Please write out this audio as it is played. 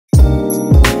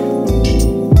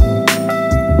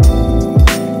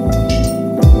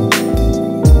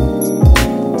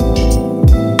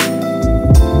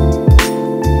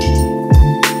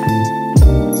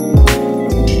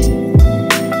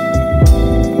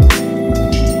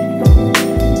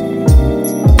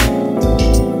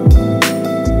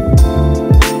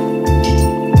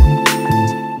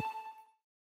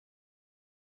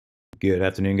Good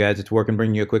afternoon, guys. It's Workin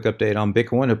bringing you a quick update on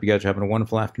Bitcoin. Hope you guys are having a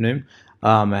wonderful afternoon.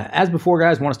 As before,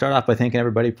 guys, I want to start off by thanking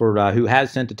everybody for who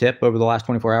has sent a tip over the last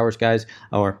 24 hours, guys,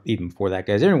 or even before that,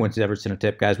 guys. Everyone's ever sent a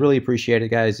tip, guys. Really appreciate it,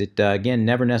 guys. It again,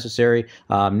 never necessary,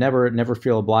 never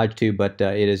feel obliged to, but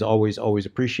it is always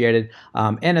appreciated.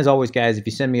 And as always, guys, if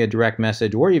you send me a direct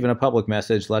message or even a public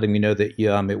message letting me know that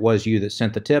it was you that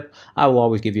sent the tip, I will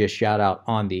always give you a shout out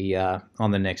on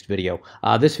the next video.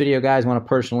 This video, guys, I want to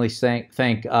personally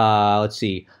thank let's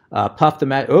see. Puff the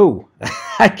Magic. Oh,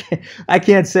 I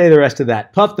can't say the rest of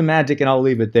that. Puff the Magic, and I'll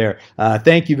leave it there.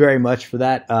 Thank you very much for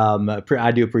that.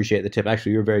 I do appreciate the tip.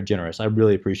 Actually, you're very generous. I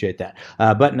really appreciate that.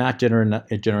 But not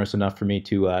generous enough for me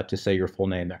to say your full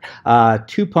name there.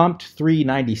 2 Pumped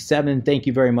 397. Thank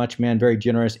you very much, man. Very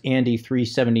generous. Andy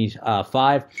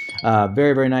 375.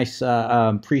 Very nice.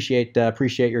 Appreciate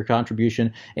your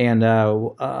contribution. And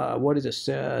what is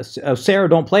it? Oh, Sarah,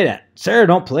 don't play that. Sarah,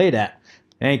 don't play that.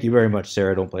 Thank you very much,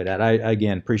 Sarah. Don't play that. I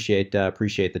again appreciate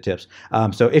the tips.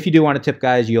 So if you do want to tip,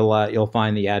 guys, you'll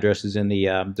find the addresses in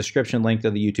the description link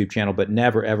to the YouTube channel. But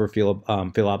never ever feel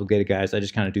obligated, guys. I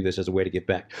just kind of do this as a way to give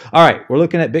back. All right, we're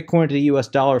looking at Bitcoin to the US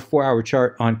dollar 4-hour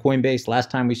chart on Coinbase.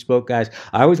 Last time we spoke, guys,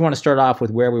 I always want to start off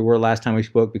with where we were last time we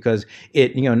spoke because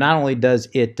it not only does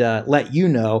it let you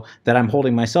know that I'm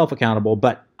holding myself accountable,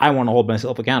 but I want to hold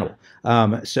myself accountable.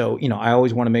 So, I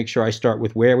always want to make sure I start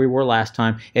with where we were last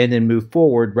time and then move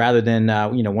forward rather than,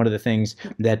 one of the things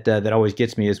that always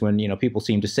gets me is when, people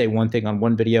seem to say one thing on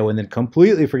one video and then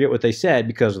completely forget what they said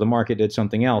because the market did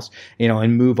something else,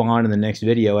 and move on in the next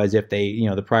video as if they,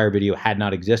 the prior video had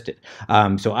not existed.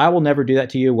 So I will never do that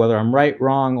to you, whether I'm right,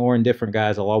 wrong, or indifferent,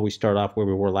 guys. I'll always start off where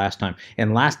we were last time.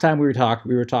 And last time we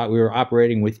were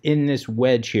operating within this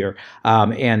wedge here.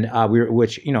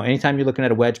 Which, anytime you're looking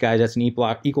at a wedge, guys, that's an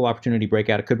equal opportunity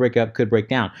breakout. It could break up, could break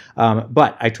down.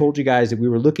 But I told you guys that we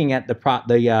were looking at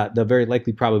the very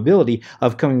likely probability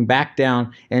of coming back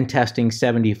down and testing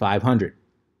 7,500.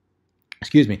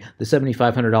 Excuse me, the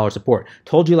 $7,500 support.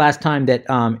 Told you last time that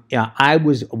I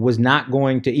was not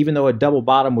going to, even though a double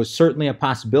bottom was certainly a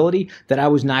possibility, that I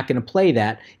was not going to play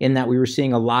that, in that we were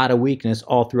seeing a lot of weakness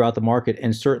all throughout the market,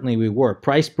 and certainly we were.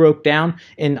 Price broke down,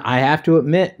 and I have to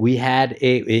admit,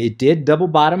 it did double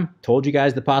bottom. Told you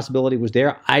guys the possibility was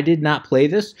there. I did not play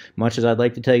this, much as I'd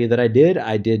like to tell you that I did.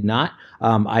 I did not.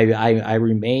 I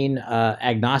remain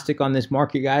agnostic on this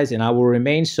market, guys, and I will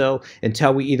remain so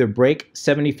until we either break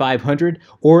 7,500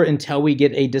 or until we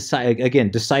get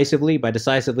decisively. By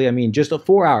decisively, I mean just a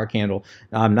 4-hour candle.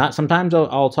 Not sometimes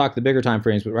I'll talk the bigger time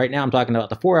frames, but right now I'm talking about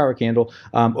the 4-hour candle.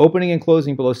 Opening and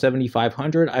closing below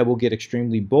 7,500, I will get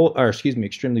extremely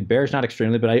bearish. Not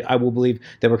extremely, but I will believe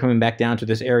that we're coming back down to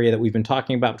this area that we've been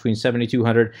talking about between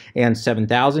 7,200 and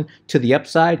 7,000 to the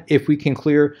upside. If we can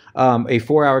clear a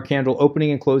 4-hour candle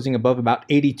opening and closing above about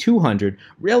 8,200,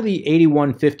 really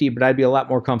 8,150, but I'd be a lot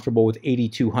more comfortable with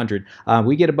 8,200.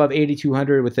 We get above 8,200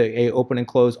 with a open and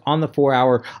close on the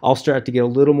 4-hour, I'll start to get a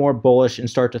little more bullish and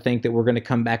start to think that we're going to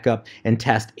come back up and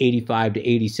test 85 to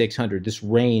 8,600, this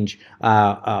range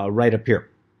right up here.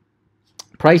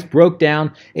 Price broke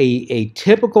down a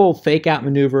typical fake out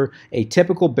maneuver, a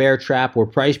typical bear trap where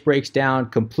price breaks down,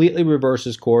 completely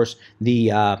reverses course.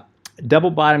 The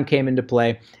double bottom came into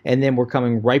play, and then we're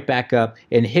coming right back up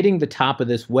and hitting the top of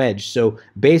this wedge. So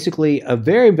basically a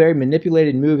very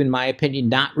manipulated move, in my opinion,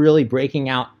 not really breaking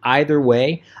out either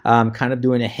way, kind of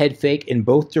doing a head fake in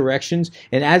both directions.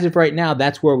 And as of right now,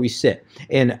 that's where we sit.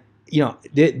 And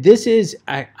this is,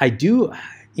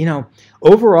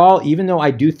 overall, even though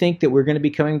I do think that we're going to be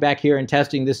coming back here and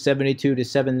testing this 72 to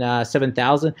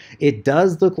 7,000, it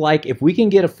does look like if we can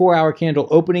get a 4-hour candle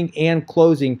opening and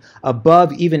closing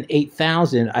above even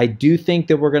 8,000, I do think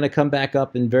that we're going to come back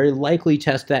up and very likely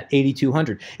test that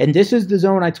 8,200. And this is the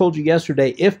zone I told you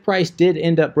yesterday. If price did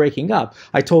end up breaking up,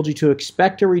 I told you to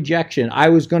expect a rejection. I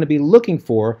was going to be looking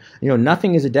for,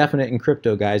 nothing is a definite in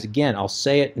crypto, guys. Again, I'll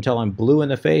say it until I'm blue in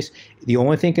the face. The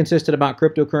only thing consistent about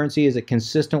cryptocurrency is it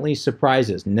consistently surprises.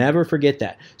 Never forget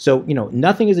that. So,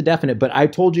 nothing is a definite, but I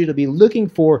told you to be looking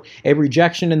for a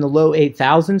rejection in the low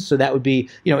 8,000s. So that would be,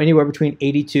 anywhere between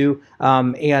 82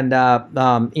 and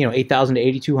 8,000 to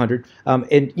 8,200.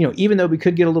 And, even though we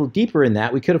could get a little deeper in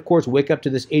that, we could, of course, wake up to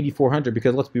this 8,400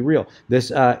 because let's be real,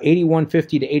 this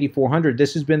 8,150 to 8,400,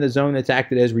 this has been the zone that's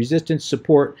acted as resistance,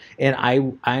 support, and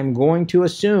I'm going to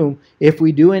assume if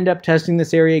we do end up testing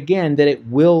this area again, that it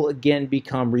will again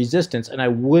become resistance, and I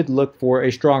would look for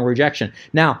a strong rejection.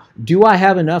 Now, do I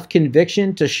have enough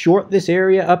conviction to short this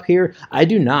area up here? I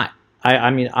do not.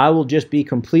 I mean, I will just be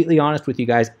completely honest with you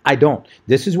guys. I don't.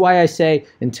 This is why I say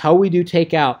until we do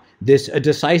take out this a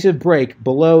decisive break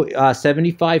below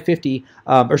 7550,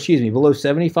 or excuse me, below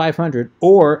 7500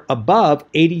 or above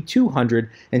 8200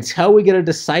 until we get a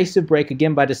decisive break.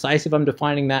 Again, by decisive, I'm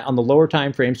defining that on the lower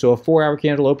time frame, so a 4-hour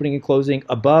candle opening and closing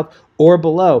above or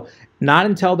below. Not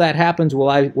until that happens will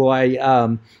I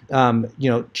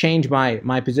change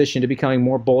my position to becoming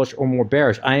more bullish or more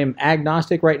bearish. I am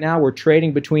agnostic right now. We're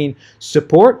trading between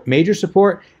support, major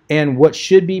support, and what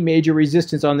should be major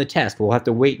resistance on the test. We'll have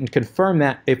to wait and confirm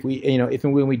that if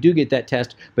and when we do get that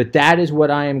test. But that is what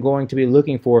I am going to be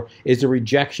looking for, is a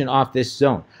rejection off this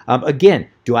zone. Again,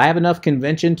 do I have enough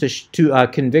conviction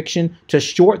to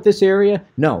short this area?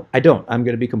 No, I don't. I'm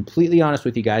going to be completely honest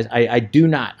with you guys. I do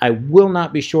not. I will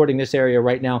not be shorting this area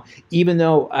right now, even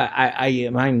though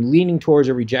I'm leaning towards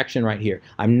a rejection right here.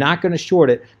 I'm not going to short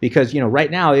it because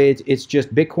right now it's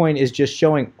just Bitcoin is just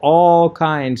showing all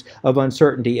kinds of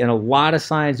uncertainty and a lot of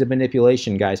signs of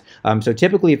manipulation, guys. So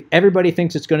typically, if everybody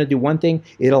thinks it's going to do one thing,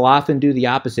 it'll often do the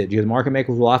opposite, because market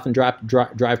makers will often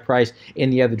drive price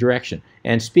in the other direction.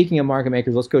 And speaking of market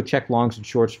makers, let's go check longs and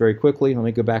shorts very quickly. Let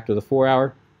me go back to the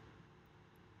 4-hour.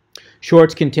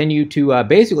 Shorts continue to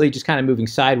basically just kind of moving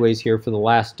sideways here for the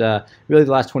last, really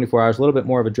the last 24 hours. A little bit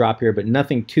more of a drop here, but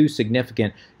nothing too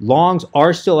significant. Longs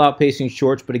are still outpacing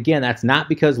shorts, but again, that's not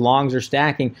because longs are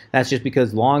stacking. That's just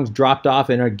because longs dropped off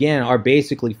and again are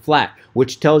basically flat,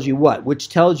 which tells you what? Which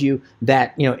tells you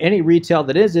that any retail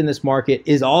that is in this market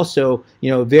is also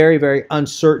very, very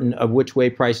uncertain of which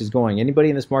way price is going. Anybody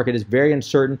in this market is very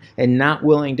uncertain and not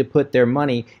willing to put their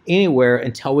money anywhere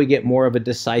until we get more of a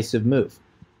decisive move.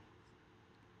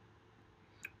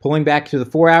 Pulling back to the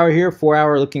 4-hour here,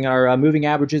 4-hour looking at our moving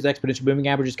averages, exponential moving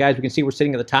averages, guys. We can see we're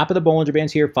sitting at the top of the Bollinger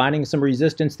Bands here, finding some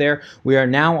resistance there. We are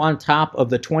now on top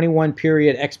of the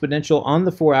 21-period exponential on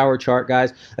the 4-hour chart,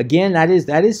 guys. Again, that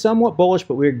is somewhat bullish,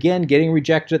 but we're again getting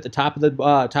rejected at the top of the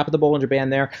Bollinger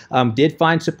Band there. Did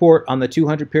find support on the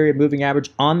 200-period moving average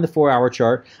on the 4-hour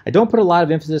chart. I don't put a lot of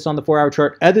emphasis on the 4-hour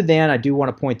chart, other than I do want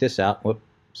to point this out. Whoop.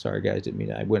 Sorry, guys, didn't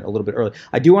mean I went a little bit early.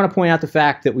 I do want to point out the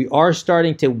fact that we are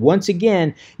starting to once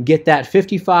again get that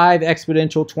 55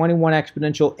 exponential, 21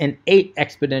 exponential, and 8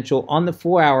 exponential on the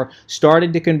 4-hour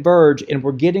starting to converge, and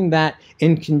we're getting that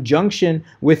in conjunction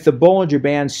with the Bollinger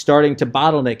Band starting to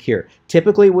bottleneck here.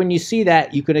 Typically, when you see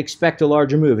that, you can expect a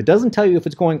larger move. It doesn't tell you if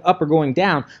it's going up or going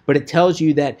down, but it tells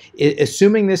you that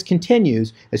assuming this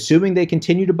continues, assuming they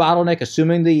continue to bottleneck,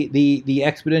 assuming the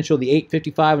exponential, the 8,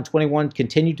 55, and 21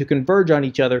 continue to converge on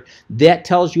each other, that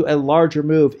tells you a larger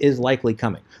move is likely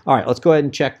coming. All right, let's go ahead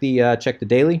and check the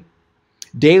daily.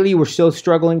 Daily, we're still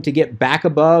struggling to get back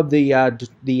above the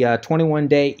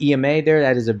 21-day EMA there.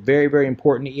 That is a very, very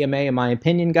important EMA in my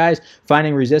opinion, guys.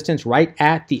 Finding resistance right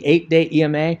at the 8-day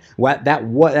EMA.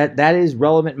 That is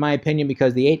relevant in my opinion,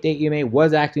 because the 8-day EMA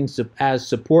was acting as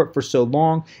support for so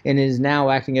long and is now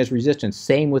acting as resistance.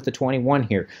 Same with the 21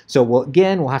 here. So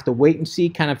we'll have to wait and see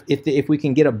kind of if we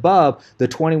can get above the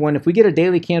 21. If we get a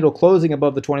daily candle closing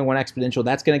above the 21 exponential,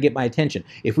 that's going to get my attention.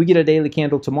 If we get a daily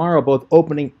candle tomorrow, both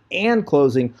opening and closing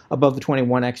above the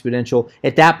 21 exponential,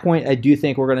 at that point I do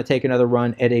think we're going to take another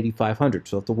run at 8,500.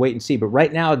 So we'll have to wait and see. But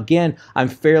right now, again, I'm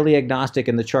fairly agnostic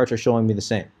and the charts are showing me the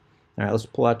same. All right, let's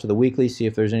pull out to the weekly, see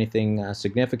if there's anything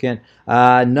significant.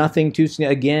 Nothing too,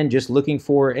 again, just looking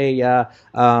for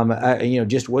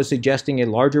just was suggesting a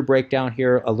larger breakdown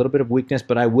here, a little bit of weakness.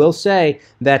 But I will say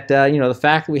that, the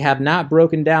fact that we have not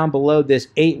broken down below this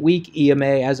 8-week EMA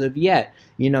as of yet,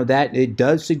 that it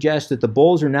does suggest that the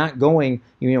bulls are not going,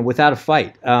 without a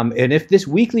fight. And if this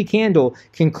weekly candle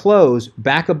can close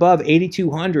back above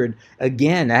 8,200,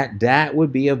 again, that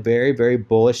would be a very, very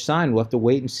bullish sign. We'll have to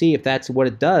wait and see if that's what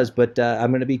it does, but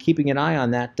I'm going to be keeping an eye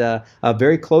on that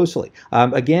very closely.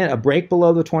 Again, a break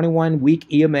below the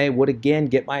 21-week EMA would again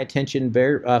get my attention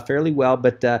fairly well,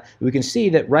 but we can see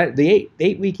that the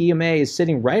 8-week EMA is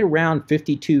sitting right around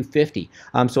 52.50.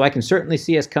 So I can certainly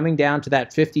see us coming down to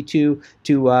that 52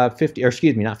 to 50, or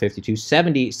excuse me, not 52,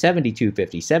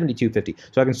 72.50.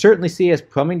 So I can certainly see us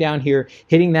coming down here,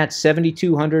 hitting that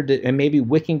 7,200 and maybe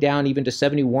wicking down even to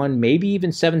 71, maybe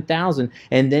even 7,000,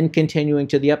 and then continuing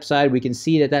to the upside. We can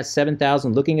see that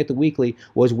 7,000, looking at the weekly,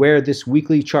 was where this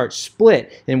weekly chart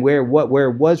split and where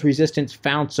was resistance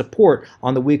found support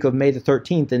on the week of May the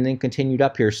 13th and then continued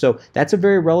up here. So that's a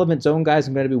very relevant zone, guys.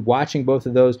 I'm going to be watching both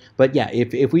of those. But yeah,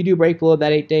 if we do break below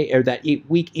that 8-day or that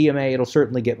 8-week EMA, it'll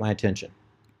certainly get my attention.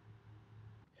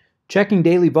 Checking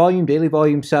daily volume. Daily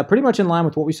volume's pretty much in line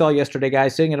with what we saw yesterday,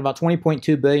 guys. Sitting at about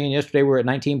 20.2 billion. Yesterday we were at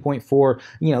 19.4.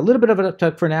 You know, a little bit of an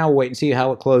uptick for now. We'll wait and see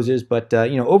how it closes. But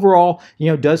you know, overall, you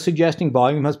know, does suggesting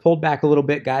volume has pulled back a little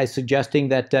bit, guys. Suggesting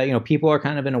that you know, people are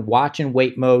kind of in a watch and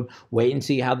wait mode. Wait and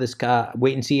see how this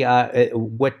wait and see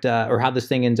what or how this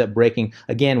thing ends up breaking.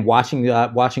 Again,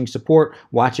 watching support,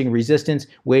 watching resistance,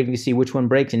 waiting to see which one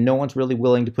breaks, and no one's really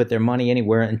willing to put their money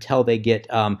anywhere until they get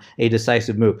a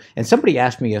decisive move. And somebody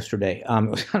asked me yesterday. It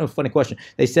was kind of a funny question.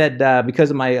 They said because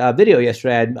of my video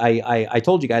yesterday, I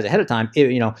told you guys ahead of time,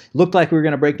 it, you know, looked like we were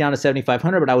going to break down to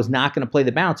 7,500, but I was not going to play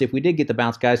the bounce if we did get the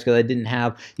bounce, guys, because I didn't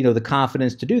have, you know, the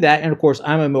confidence to do that. And of course,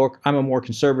 I'm a more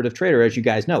conservative trader, as you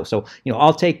guys know. So you know,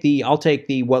 I'll take the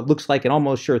what looks like an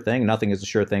almost sure thing. Nothing is a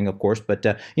sure thing, of course, but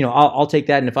you know, I'll take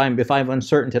that. And if I'm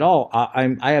uncertain at all,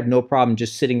 I have no problem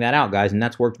just sitting that out, guys. And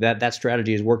that's worked. That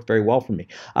strategy has worked very well for me.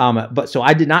 But so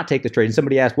I did not take the trade. And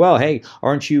somebody asked, well, hey,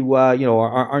 aren't you you know,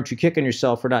 aren't you kicking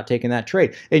yourself for not taking that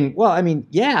trade? And well, I mean,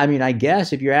 yeah, I mean, I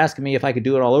guess if you're asking me if I could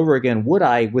do it all over again, would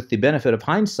I, with the benefit of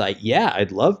hindsight? Yeah,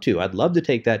 I'd love to. I'd love to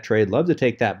take that trade, love to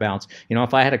take that bounce. You know,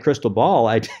 if I had a crystal ball,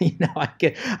 I'd you know,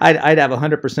 I'd have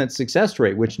 100% success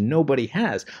rate, which nobody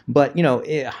has. But you know,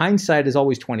 hindsight is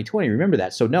always 20/20. Remember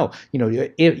that. So no, you know,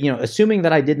 if, you know, assuming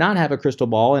that I did not have a crystal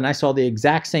ball and I saw the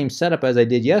exact same setup as I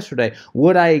did yesterday,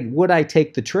 would I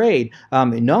take the trade?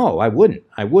 No, I wouldn't.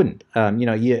 You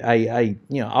know, you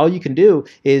know, all you can do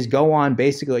is go on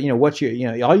basically, you know,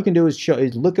 all you can do is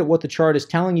look at what the chart is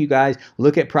telling you guys,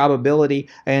 look at probability,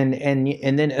 and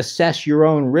then assess your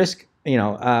own risk. You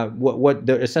know,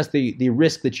 assess the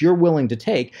risk that you're willing to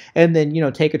take, and then, you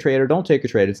know, take a trade or don't take a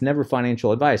trade. It's never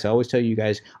financial advice. I always tell you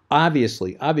guys,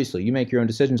 obviously, you make your own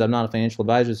decisions. I'm not a financial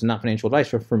advisor. This is not financial advice.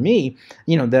 But for me,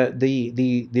 you know,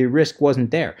 the risk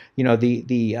wasn't there. You know, the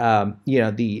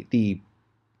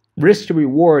risk to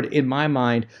reward in my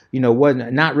mind, you know,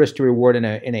 wasn't not risk to reward in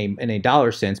a dollar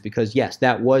sense, because yes,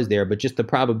 that was there, but just the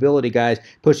probability, guys,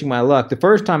 pushing my luck. The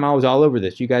first time I was all over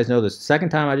this, you guys know this. The second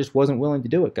time I just wasn't willing to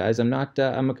do it, guys. I'm not.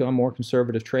 I'm a more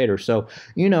conservative trader, so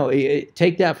you know,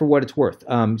 take that for what it's worth.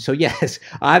 So yes,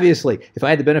 obviously, if I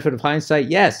had the benefit of hindsight,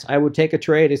 yes, I would take a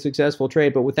trade, a successful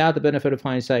trade. But without the benefit of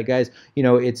hindsight, guys, you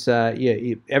know, it's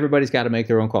yeah, everybody's got to make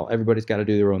their own call. Everybody's got to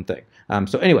do their own thing.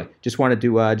 So anyway, just wanted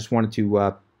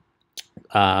to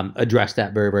address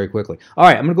that very, very quickly. All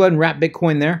right, I'm going to go ahead and wrap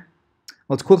Bitcoin there.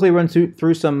 Let's quickly run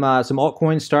through some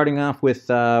altcoins, starting off with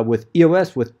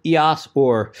EOS, with EOS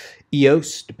or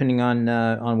EOS, depending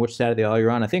on which side of the aisle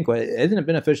you're on. I think, hasn't it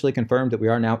been officially confirmed that we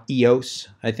are now EOS,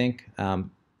 I think?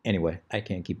 Anyway, I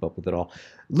can't keep up with it all.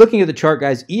 Looking at the chart,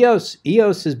 guys, EOS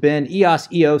has been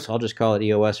EOS. I'll just call it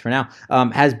EOS for now.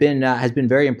 Has been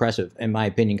very impressive in my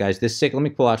opinion, guys. Let me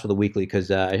pull out for the weekly,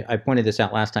 because I pointed this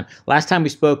out last time. Last time we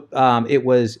spoke, it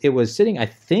was sitting, I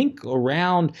think,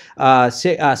 around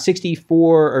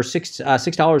 64 or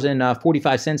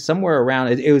 $6.45, somewhere around.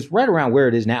 It was right around where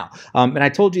it is now. And I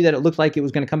told you that it looked like it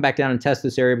was going to come back down and test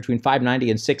this area between 590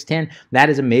 and 610. That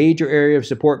is a major area of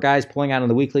support, guys. Pulling out on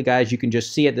the weekly, guys, you can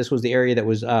just see it. This was the area that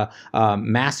was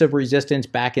massive resistance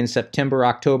back in September,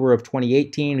 October of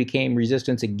 2018, became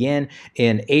resistance again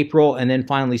in April, and then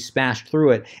finally smashed through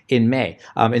it in May.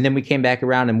 And then we came back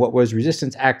around, and what was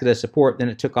resistance acted as support. Then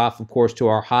it took off, of course, to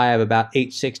our high of about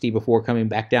 860 before coming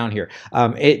back down here.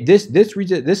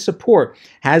 This support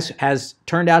has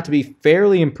turned out to be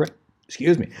fairly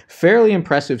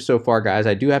impressive so far, guys.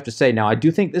 I do have to say. Now, I do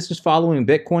think this is following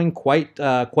Bitcoin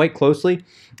quite closely.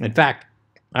 In fact,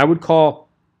 I would call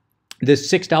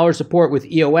this $6 support with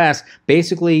EOS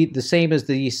basically the same as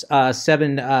the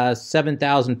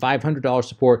 $7,500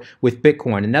 support with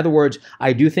Bitcoin. In other words,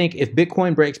 I do think if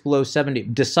Bitcoin breaks below 70,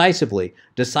 decisively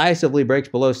breaks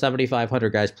below 7,500,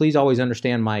 guys, please always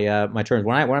understand my my terms.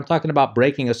 When I'm talking about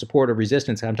breaking a support or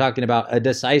resistance, I'm talking about a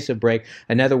decisive break.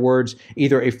 In other words,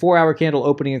 either a 4-hour candle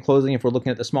opening and closing if we're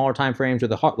looking at the smaller time frames, or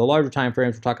the larger time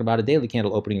frames, we're talking about a daily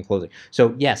candle opening and closing.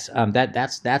 So yes,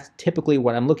 that's typically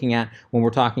what I'm looking at when we're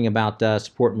talking about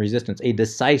support and resistance. A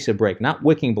decisive break, not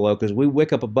wicking below, because we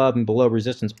wick up above and below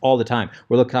resistance all the time.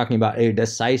 We're talking about a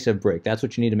decisive break. That's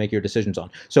what you need to make your decisions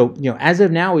on. So, you know, as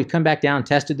of now, we've come back down,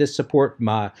 tested this support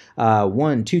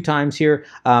 1-2 times here.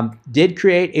 Did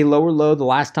create a lower low the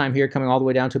last time here, coming all the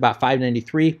way down to about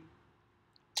 593.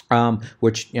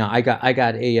 Which, you know, I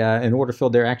got an order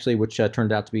filled there actually, which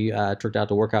turned out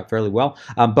to work out fairly well.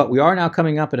 But we are now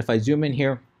coming up, and if I zoom in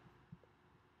here,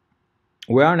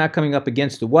 we are now coming up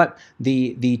against the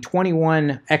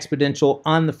 21 exponential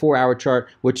on the 4-hour chart,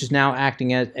 which is now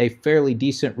acting as a fairly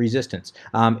decent resistance.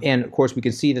 And of course, we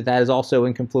can see that that is also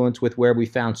in confluence with where we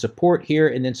found support here,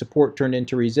 and then support turned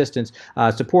into resistance.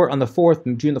 Support on the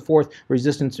 4th, June the 4th,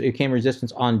 resistance became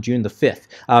resistance on June the 5th.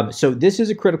 So this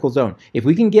is a critical zone. If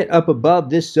we can get up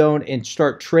above this zone and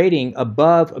start trading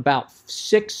above about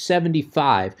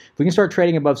 675, if we can start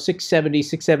trading above 670,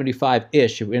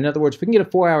 675-ish, in other words, if we can get a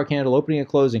 4-hour candle opening and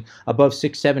closing above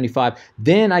 675,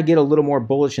 then I get a little more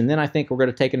bullish, and then I think we're going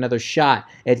to take another shot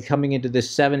at coming into this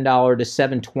 $7 to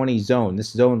 $7.20 zone. This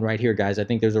zone right here, guys, I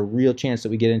think there's a real chance that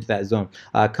we get into that zone.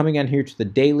 Coming in here to the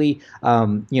daily,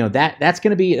 you know, that's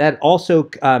going to be, that also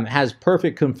has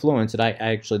perfect confluence. That I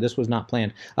actually, this was not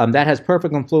planned. That has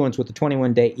perfect confluence with the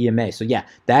 21-day EMA. So yeah,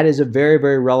 that is a very,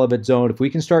 very relevant zone. If we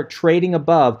can start trading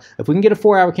above, if we can get a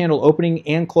 4-hour candle opening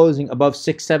and closing above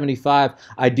 675,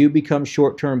 I do become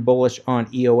short-term bullish on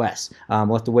EOS.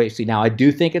 We'll have to wait and see. Now, I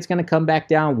do think it's going to come back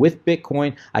down with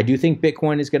Bitcoin. I do think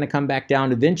Bitcoin is going to come back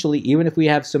down eventually, even if we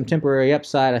have some temporary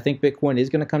upside. I think Bitcoin is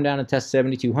going to come down and test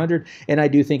 7,200, and I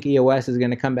do think EOS is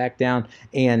going to come back down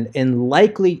and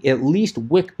likely at least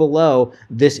wick below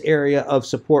this area of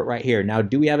support right here. Now,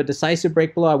 do we have a decisive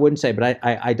break below? I wouldn't say, but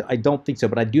I don't think so.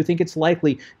 But I do think it's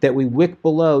likely that we wick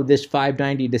below this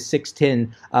 590 to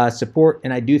 610 support,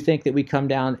 and I do think that we come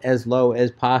down as low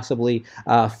as possibly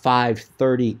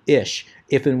 530-ish.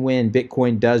 If and when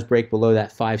Bitcoin does break below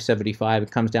that 575,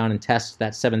 it comes down and tests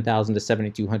that $7,000 to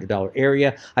 $7,200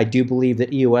 area. I do believe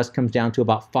that EOS comes down to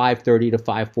about 530 to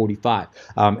 545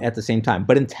 at the same time.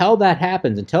 But until that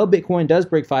happens, until Bitcoin does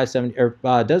break 570 or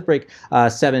does break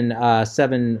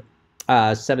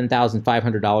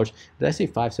 $7,500. Did I say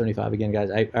 575 again,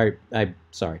 guys? I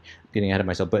sorry, I'm getting ahead of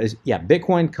myself. But yeah,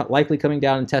 Bitcoin likely coming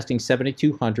down and testing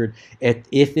 7,200.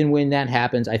 If and when that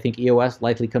happens, I think EOS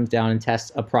likely comes down and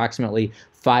tests approximately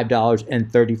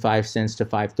 $5.35 to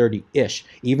 530-ish.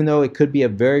 Even though it could be a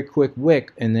very quick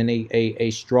wick and then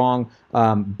a strong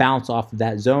bounce off of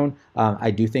that zone,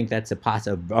 I do think that's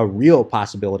a real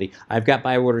possibility. I've got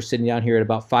buy orders sitting down here at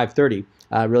about 530.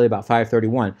 Really about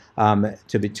 531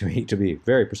 to be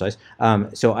very precise.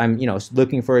 So I'm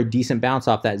looking for a decent bounce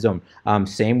off that zone.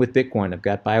 Same with Bitcoin. I've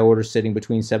got buy orders sitting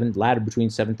laddered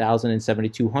between 7,000 and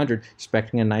 7,200,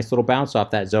 expecting a nice little bounce off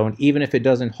that zone. Even if it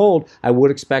doesn't hold, I would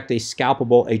expect a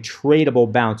scalpable, a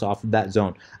tradable bounce off of that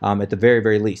zone at the very,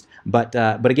 very least. But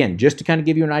again, just to kind of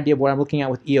give you an idea of what I'm looking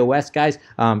at with EOS, guys,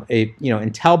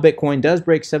 until Bitcoin does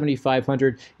break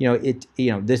 7,500,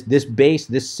 this base,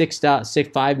 this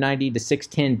 590 to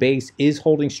 610 base is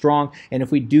holding strong, and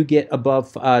if we do get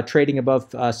above trading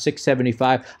above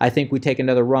 675, I think we take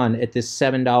another run at this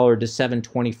 $7 to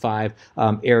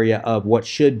 $7.25 area of what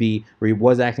should be, or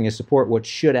was acting as support, what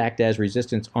should act as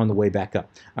resistance on the way back up.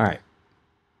 All right,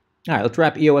 let's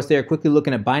wrap EOS there. Quickly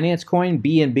looking at Binance Coin,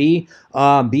 BNB.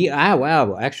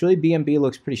 Wow, actually BNB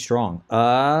looks pretty strong.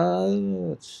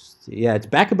 Yeah, it's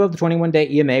back above the 21-day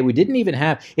EMA. We didn't even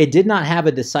have, it did not have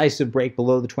a decisive break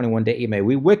below the 21-day EMA.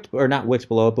 We wicked, or not wicked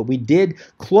below it, but we did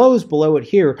close below it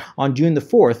here on June the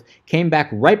 4th, came back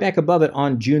right back above it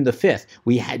on June the 5th.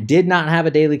 We did not have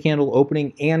a daily candle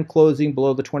opening and closing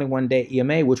below the 21-day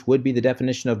EMA, which would be the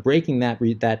definition of breaking that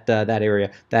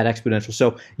area, that exponential.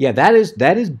 So yeah, that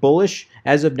is bullish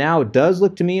as of now. It does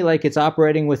look to me like it's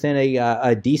operating within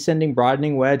a descending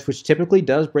broadening wedge, which typically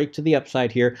does break to the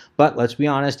upside here. But let's be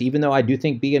honest, even though I do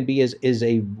think BNB is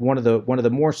one of the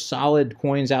more solid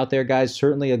coins out there, guys,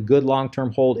 certainly a good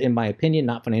long-term hold in my opinion.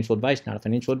 Not financial advice, not a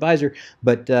financial advisor,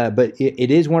 but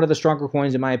it is one of the stronger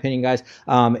coins in my opinion, guys.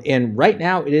 And right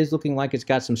now it is looking like it's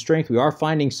got some strength. We are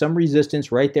finding some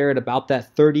resistance right there at about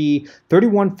that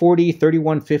 3140,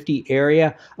 3150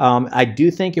 area. I do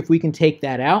think if we can take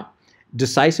that out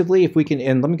decisively, if we can,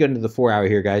 and let me get into the 4-hour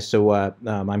here, guys, so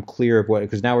I'm clear of what,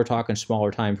 because now we're talking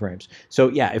smaller time frames. So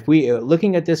yeah, if we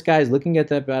looking at this, guys, looking at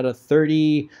about a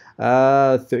 31,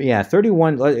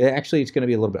 actually it's going to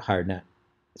be a little bit higher than that.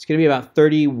 It's going to be about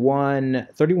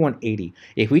 3180.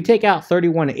 If we take out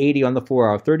 3180 on the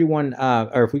 4-hour,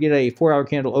 or if we get a 4-hour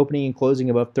candle opening and closing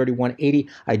above 3180,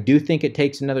 I do think it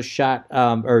takes another shot,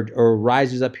 or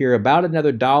rises up here about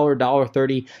another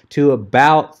 $1.30 to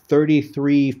about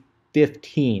 33.15.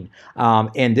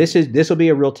 And this will be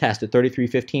a real test at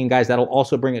 33.15, guys. That'll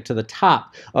also bring it to the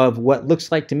top of what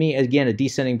looks like to me, again, a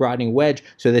descending broadening wedge.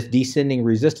 So this descending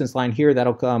resistance line here,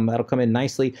 that'll come in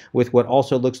nicely with what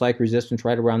also looks like resistance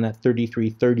right around that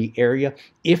 33.30 area.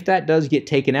 If that does get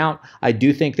taken out, I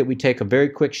do think that we take a very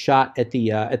quick shot at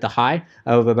the high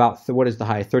of about, what is the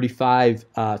high?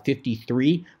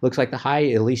 35.53 looks like the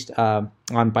high, at least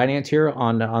Binance here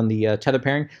on the tether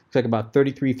pairing. Looks like about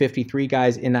 33.53,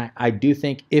 guys, and I do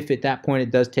think if at that point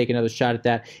it does take another shot at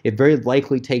that, it very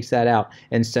likely takes that out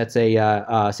and sets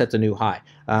a new high.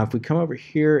 If we come over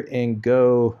here and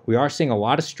go, we are seeing a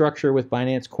lot of structure with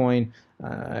Binance Coin.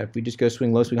 If we just go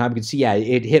swing low, swing high, we can see, yeah,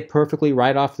 it hit perfectly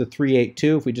right off the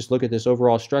 382. If we just look at this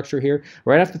overall structure here,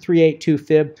 right off the 382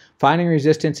 fib, finding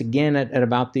resistance again at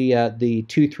about the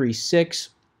 236.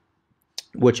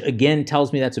 Which again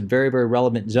tells me that's a very, very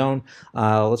relevant zone.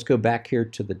 Let's go back here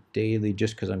to the daily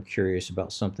just because I'm curious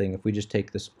about something. If we just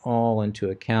take this all into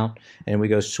account and we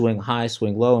go swing high,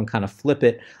 swing low, and kind of flip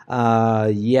it,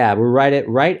 yeah, we're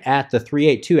right at the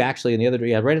 382 actually, and the other,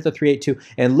 yeah, right at the 382.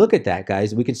 And look at that,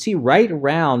 guys. We can see right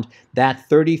around that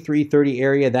 33.30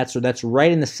 area. That's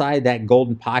right in the side of that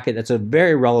golden pocket. That's a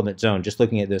very relevant zone. Just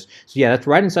looking at this, so yeah, that's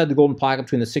right inside the golden pocket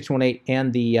between the 618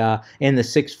 and the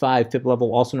 6.5 fib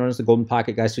level, also known as the golden pocket,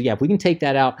 guys. So yeah, if we can take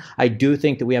that out, I do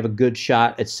think that we have a good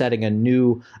shot at setting a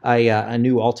new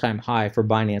all-time high for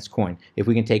Binance Coin if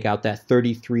we can take out that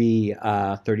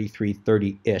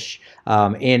 33.30-ish.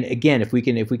 And again, if we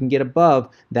can get above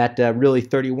that really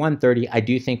 31.30, I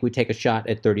do think we take a shot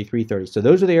at 33.30. So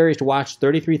those are the areas to watch.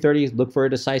 33.30, look for a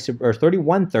decisive, or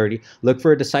 31.30, look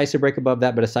for a decisive break above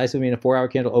that, but decisive meaning a 4-hour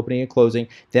candle opening and closing.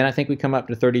 Then I think we come up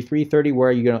to 33.30,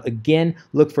 where you're going to again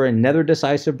look for another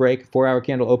decisive break, 4-hour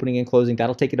candle opening and closing.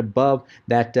 That'll take it above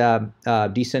that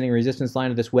descending resistance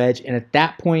line of this wedge, and at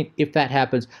that point, if that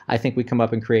happens, I think we come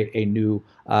up and create a new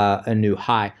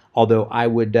high. Although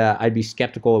I'd be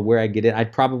skeptical of where I get in.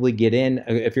 I'd probably get in,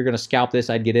 if you're going to scalp this,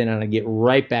 I'd get in and I'd get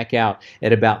right back out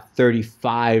at about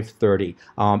 35.30,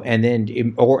 and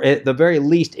then, or at the very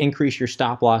least, increase your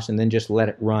stop loss and then just let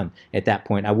it run at that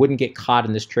point. I wouldn't get caught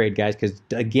in this trade, guys, because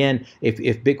again,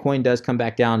 if Bitcoin does come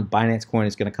back down, Binance Coin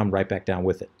is going to come right back down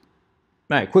with it.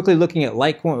 All right, quickly looking at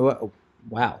Litecoin.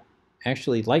 Wow,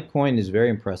 actually, Litecoin is very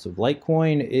impressive.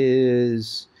 Litecoin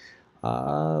is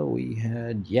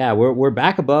we're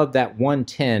back above that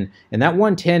 110, and that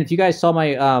 110, if you guys saw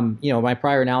my my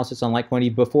prior analysis on Litecoin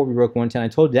even before we broke 110, I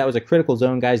told you that was a critical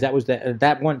zone, guys. That was that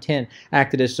 110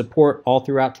 acted as support all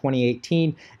throughout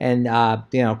 2018, and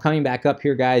coming back up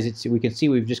here, guys, we can see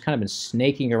we've just kind of been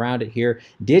snaking around it here.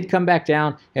 Did come back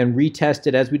down and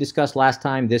retested, as we discussed last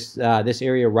time, this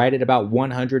area right at about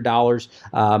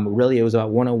 $100. Really it was about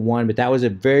 101, but that was a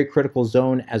very critical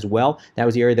zone as well. That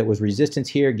was the area that was resistance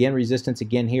here, again resistance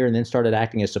again here, and then started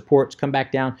acting as supports. Come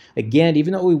back down again,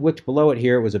 even though we wicked below it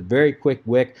here. It was a very quick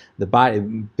wick.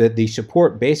 The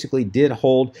support basically did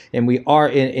hold, and we are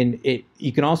in it.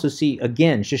 You can also see,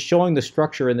 again, just showing the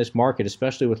structure in this market,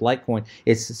 especially with Litecoin.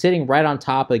 It's sitting right on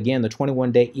top, again, the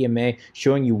 21-day EMA,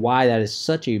 showing you why that is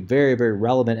such a very, very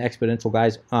relevant exponential,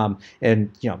 guys.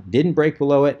 And didn't break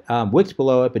below it, wicked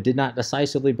below it, but did not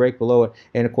decisively break below it.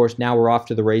 And of course, now we're off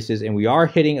to the races, and we are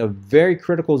hitting a very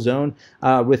critical zone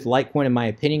with Litecoin, in my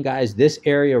opinion, guys. This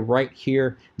area right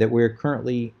here that we're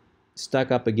currently stuck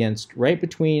up against, right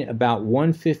between about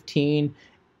 115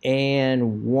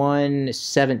 and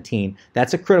 117.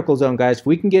 That's a critical zone, guys. If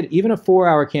we can get even a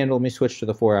 4-hour candle, let me switch to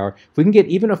the 4-hour. If we can get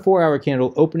even a 4-hour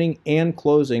candle opening and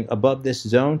closing above this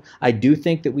zone, I do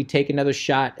think that we take another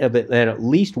shot of it at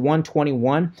least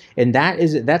 121, and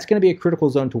that's going to be a critical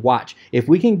zone to watch. If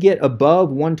we can get above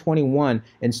 121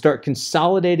 and start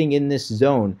consolidating in this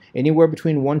zone, anywhere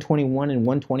between 121 and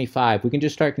 125, we can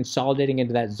just start consolidating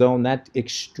into that zone. That's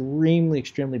extremely,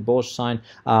 extremely bullish sign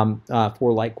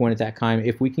for Litecoin at that time.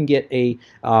 If we can get a,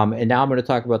 and now I'm going to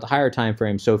talk about the higher time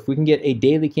frame. So if we can get a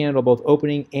daily candle both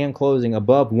opening and closing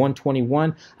above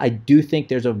 121, I do think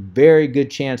there's a very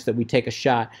good chance that we take a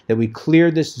shot, that we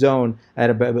clear this zone at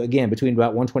about, again, between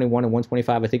about 121 and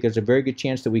 125. I think there's a very good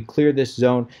chance that we clear this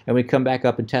zone and we come back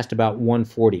up and test about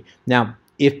 140. Now,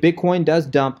 if Bitcoin does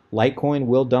dump, Litecoin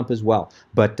will dump as well.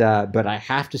 But I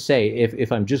have to say,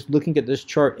 if I'm just looking at this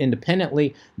chart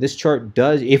independently, this chart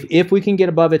does, if we can get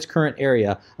above its current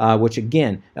area, which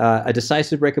again, a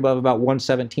decisive break above about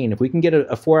 117. If we can get a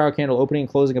 4-hour candle opening and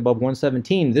closing above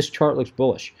 117, this chart looks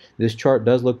bullish. This chart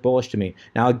does look bullish to me.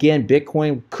 Now again,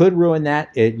 Bitcoin could ruin that.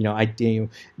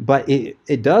 But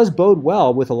it does bode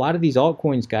well with a lot of these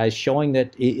altcoins, guys, showing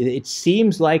that it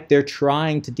seems like they're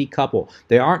trying to decouple.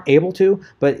 They aren't able to,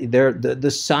 but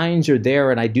the signs are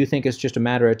there, and I do think it's just a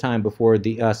matter of time before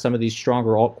some of these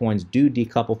stronger altcoins do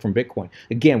decouple from Bitcoin.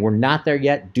 Again, we're not there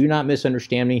yet. Do not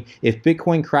misunderstand me. If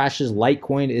Bitcoin crashes,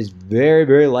 Litecoin is very,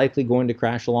 very likely going to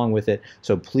crash along with it.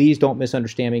 So please don't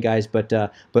misunderstand me, guys. But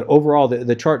overall,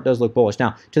 the chart does look bullish.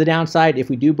 Now, to the downside, if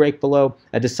we do break below,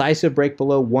 a decisive break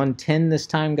below 110 this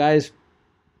time, guys,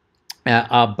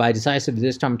 By decisive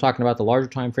this time, I'm talking about the larger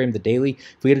time frame, the daily.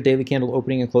 If we get a daily candle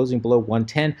opening and closing below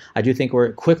 110, I do think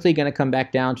we're quickly going to come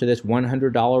back down to this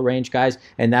 $100 range, guys,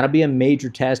 and that'll be a major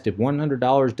test. If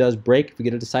 $100 does break, if we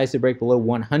get a decisive break below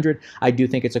 100, I do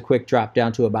think it's a quick drop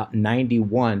down to about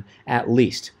 91 at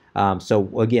least.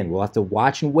 So again, we'll have to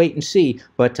watch and wait and see,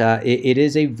 but it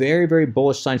is a very, very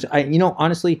bullish sign. So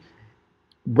honestly,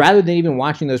 rather than even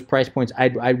watching those price points,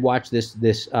 I'd watch this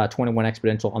 21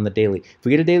 exponential on the daily. If we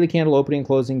get a daily candle opening and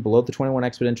closing below the 21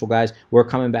 exponential, guys, we're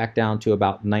coming back down to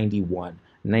about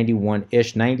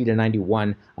 91-ish, 90 to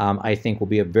 91, I think will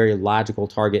be a very logical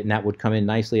target, and that would come in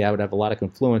nicely. I would have a lot of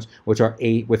confluence with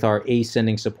our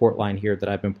ascending support line here that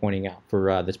I've been pointing out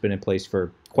for that's been in place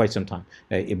for quite some time,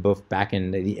 both back in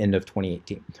the end of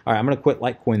 2018. All right, I'm going to quit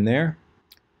Litecoin there.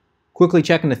 Quickly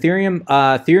checking Ethereum.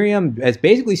 Ethereum is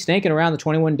basically snaking around the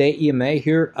 21-day EMA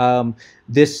here.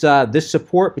 This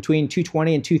support between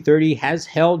 220 and 230 has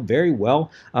held very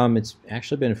well. It's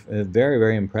actually been a very,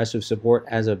 very impressive support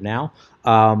as of now.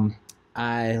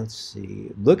 Let's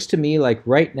see. Looks to me like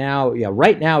right now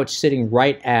it's sitting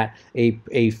right at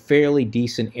a fairly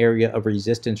decent area of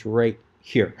resistance right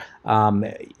here.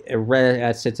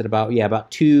 That sits at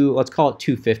about two, let's call it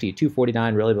 250,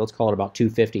 249 really, but let's call it about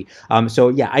 250. So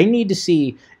yeah, I need to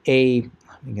see let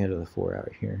me go to the 4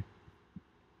 hour here.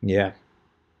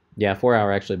 Yeah, 4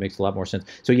 hour actually makes a lot more sense.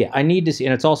 So yeah, I need to see,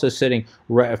 and it's also sitting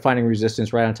finding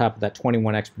resistance right on top of that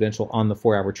 21 exponential on the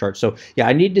 4 hour chart. So yeah,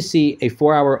 I need to see a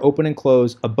 4 hour open and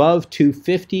close above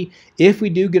 250. If we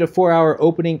do get a 4 hour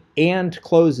opening and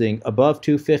closing above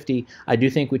 250, I do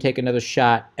think we take another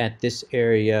shot at this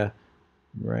area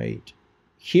right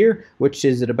here, which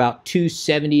is at about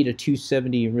 270 to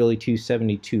 270, really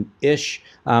 272-ish.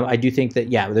 I do think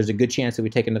that, yeah, there's a good chance that we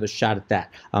take another shot at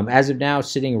that. As of now,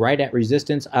 sitting right at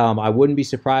resistance, I wouldn't be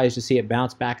surprised to see it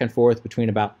bounce back and forth between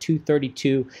about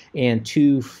 232 and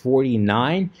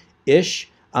 249-ish.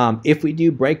 If we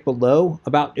do break below,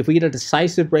 if we get a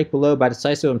decisive break below, by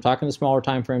decisive I'm talking the smaller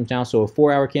time frames now, so a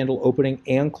 4 hour candle opening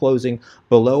and closing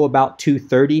below about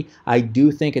 230, I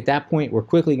do think at that point we're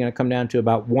quickly going to come down to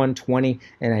about 120,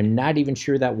 and I'm not even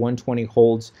sure that 120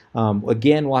 holds.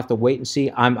 Again, we'll have to wait and see.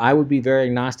 I would be very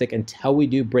agnostic until we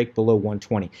do break below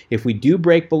 120. If we do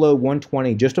break below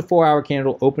 120, just a 4 hour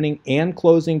candle opening and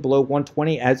closing below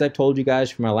 120, as I told you guys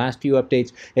from my last few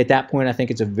updates, at that point I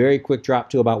think it's a very quick drop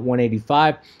to about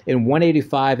 185. And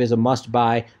 185 is a must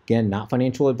buy. Again, not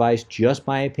financial advice, just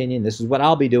my opinion. This is what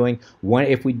I'll be doing.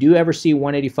 If we do ever see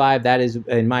 185, that is,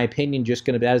 in my opinion,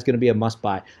 that is going to be a must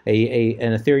buy. An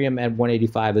Ethereum at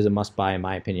 185 is a must buy, in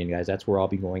my opinion, guys. That's where I'll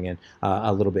be going in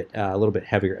a little bit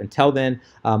heavier. Until then,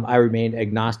 I remain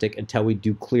agnostic until we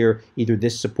do clear either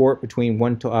this support between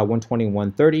 120 and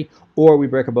 130, or we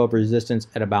break above resistance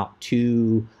at about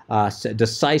 2.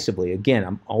 Decisively, again,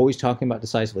 I'm always talking about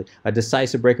decisively, a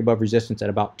decisive break above resistance at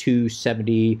about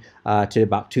 270 to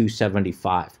about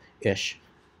 275-ish.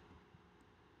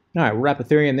 All right, we'll wrap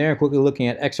Ethereum there. Quickly looking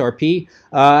at XRP.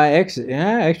 Actually,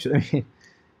 I mean,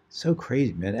 so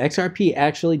crazy, man. XRP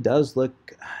actually does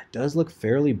look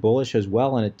fairly bullish as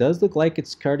well, and it does look like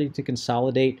it's starting to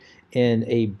consolidate in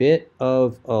a bit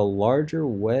of a larger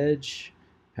wedge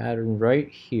pattern right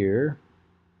here.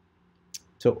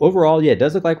 So overall, yeah, it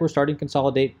does look like we're starting to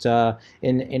consolidate.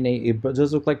 It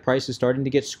does look like price is starting to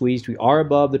get squeezed. We are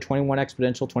above the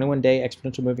 21-day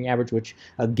exponential moving average, which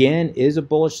again is a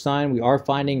bullish sign. We are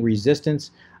finding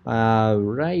resistance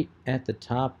right at the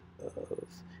top of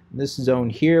this zone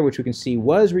here, which we can see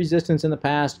was resistance in the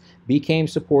past, became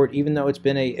support, even though it's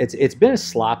been a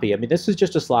sloppy. I mean, this is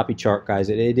just a sloppy chart, guys.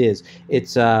 It is.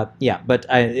 It's yeah, but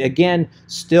again,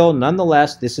 still,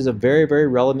 nonetheless, this is a very, very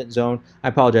relevant zone. I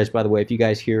apologize, by the way, if you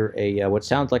guys hear what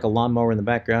sounds like a lawnmower in the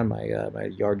background.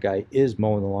 My yard guy is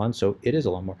mowing the lawn, so it is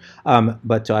a lawnmower.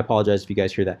 But I apologize if you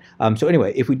guys hear that. So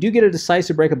anyway, if we do get a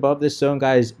decisive break above this zone,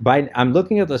 guys, I'm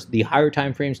looking at the higher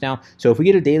time frames now. So if we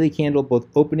get a daily candle, both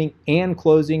opening and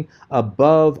closing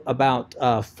above about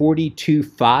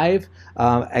 42.5,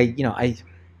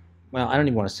 well, I don't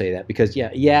even want to say that because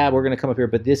yeah, we're going to come up here,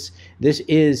 but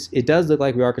it does look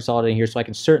like we are consolidating here, so I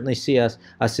can certainly see a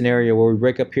scenario where we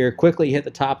break up here, quickly hit the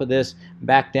top of this,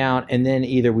 back down, and then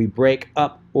either we break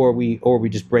up or we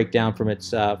just break down from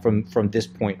its from this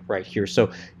point right here.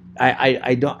 So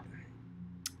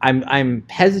I'm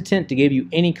hesitant to give you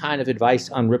any kind of advice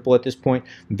on Ripple at this point.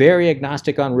 Very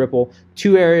agnostic on Ripple.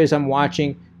 Two areas I'm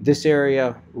watching. This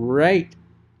area right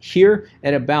here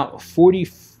at about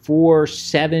 44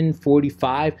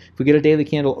 47.45. If we get a daily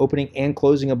candle opening and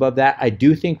closing above that, I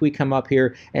do think we come up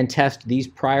here and test these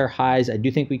prior highs. I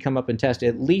do think we come up and test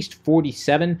at least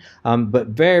 47, but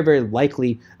very, very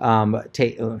likely well,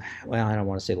 I don't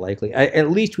want to say likely.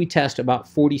 At least we test about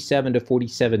 47 to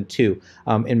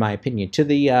 47.2, in my opinion. To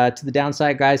the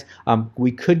downside, guys,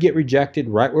 we could get rejected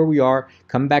right where we are,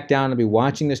 come back down and be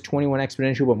watching this 21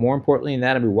 exponential, but more importantly than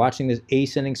that, I'll be watching this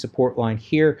ascending support line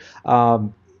here.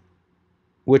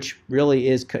 Which really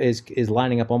is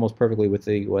lining up almost perfectly with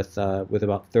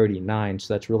about 39,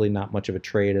 so that's really not much of a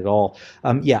trade at all.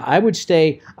 Yeah, I would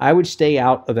stay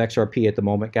out of XRP at the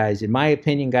moment, guys. In my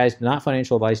opinion, guys, not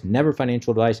financial advice, never financial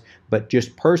advice, but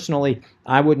just personally,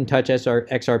 I wouldn't touch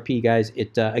XRP, guys.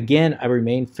 Again, I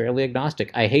remain fairly agnostic.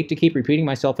 I hate to keep repeating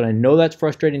myself, and I know that's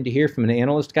frustrating to hear from an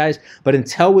analyst, guys. But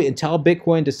until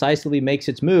Bitcoin decisively makes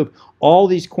its move, all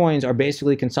these coins are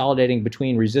basically consolidating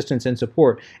between resistance and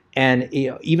support. And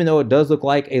even though it does look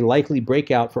like a likely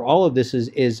breakout for all of this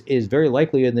is very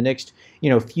likely in the next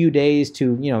few days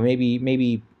to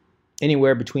maybe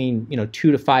anywhere between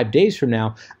 2 to 5 days from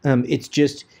now,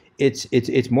 it's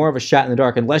more of a shot in the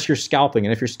dark unless you're scalping.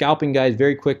 And if you're scalping, guys,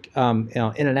 very quick in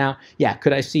and out, yeah,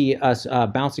 could I see us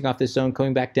bouncing off this zone,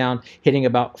 coming back down, hitting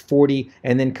about 40,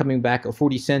 and then coming back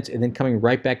 40 cents, and then coming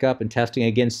right back up and testing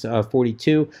against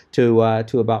 42 to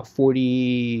about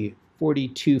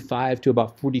 42.5 to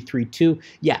about 43.2.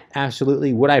 Yeah,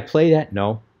 absolutely. Would I play that?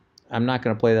 No, I'm not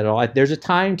going to play that at all. There's a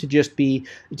time to just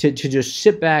just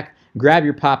sit back, grab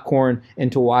your popcorn,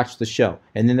 and to watch the show.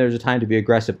 And then there's a time to be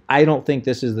aggressive. I don't think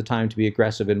this is the time to be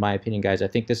aggressive, in my opinion, guys. I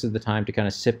think this is the time to kind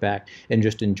of sit back and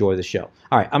just enjoy the show.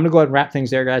 All right, I'm going to go ahead and wrap things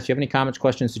there, guys. If you have any comments,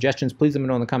 questions, suggestions, please let me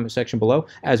know in the comment section below.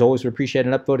 As always, we appreciate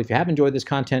an upvote if you have enjoyed this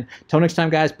content. Till next time,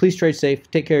 guys, please trade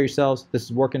safe. Take care of yourselves. This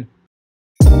is Workin.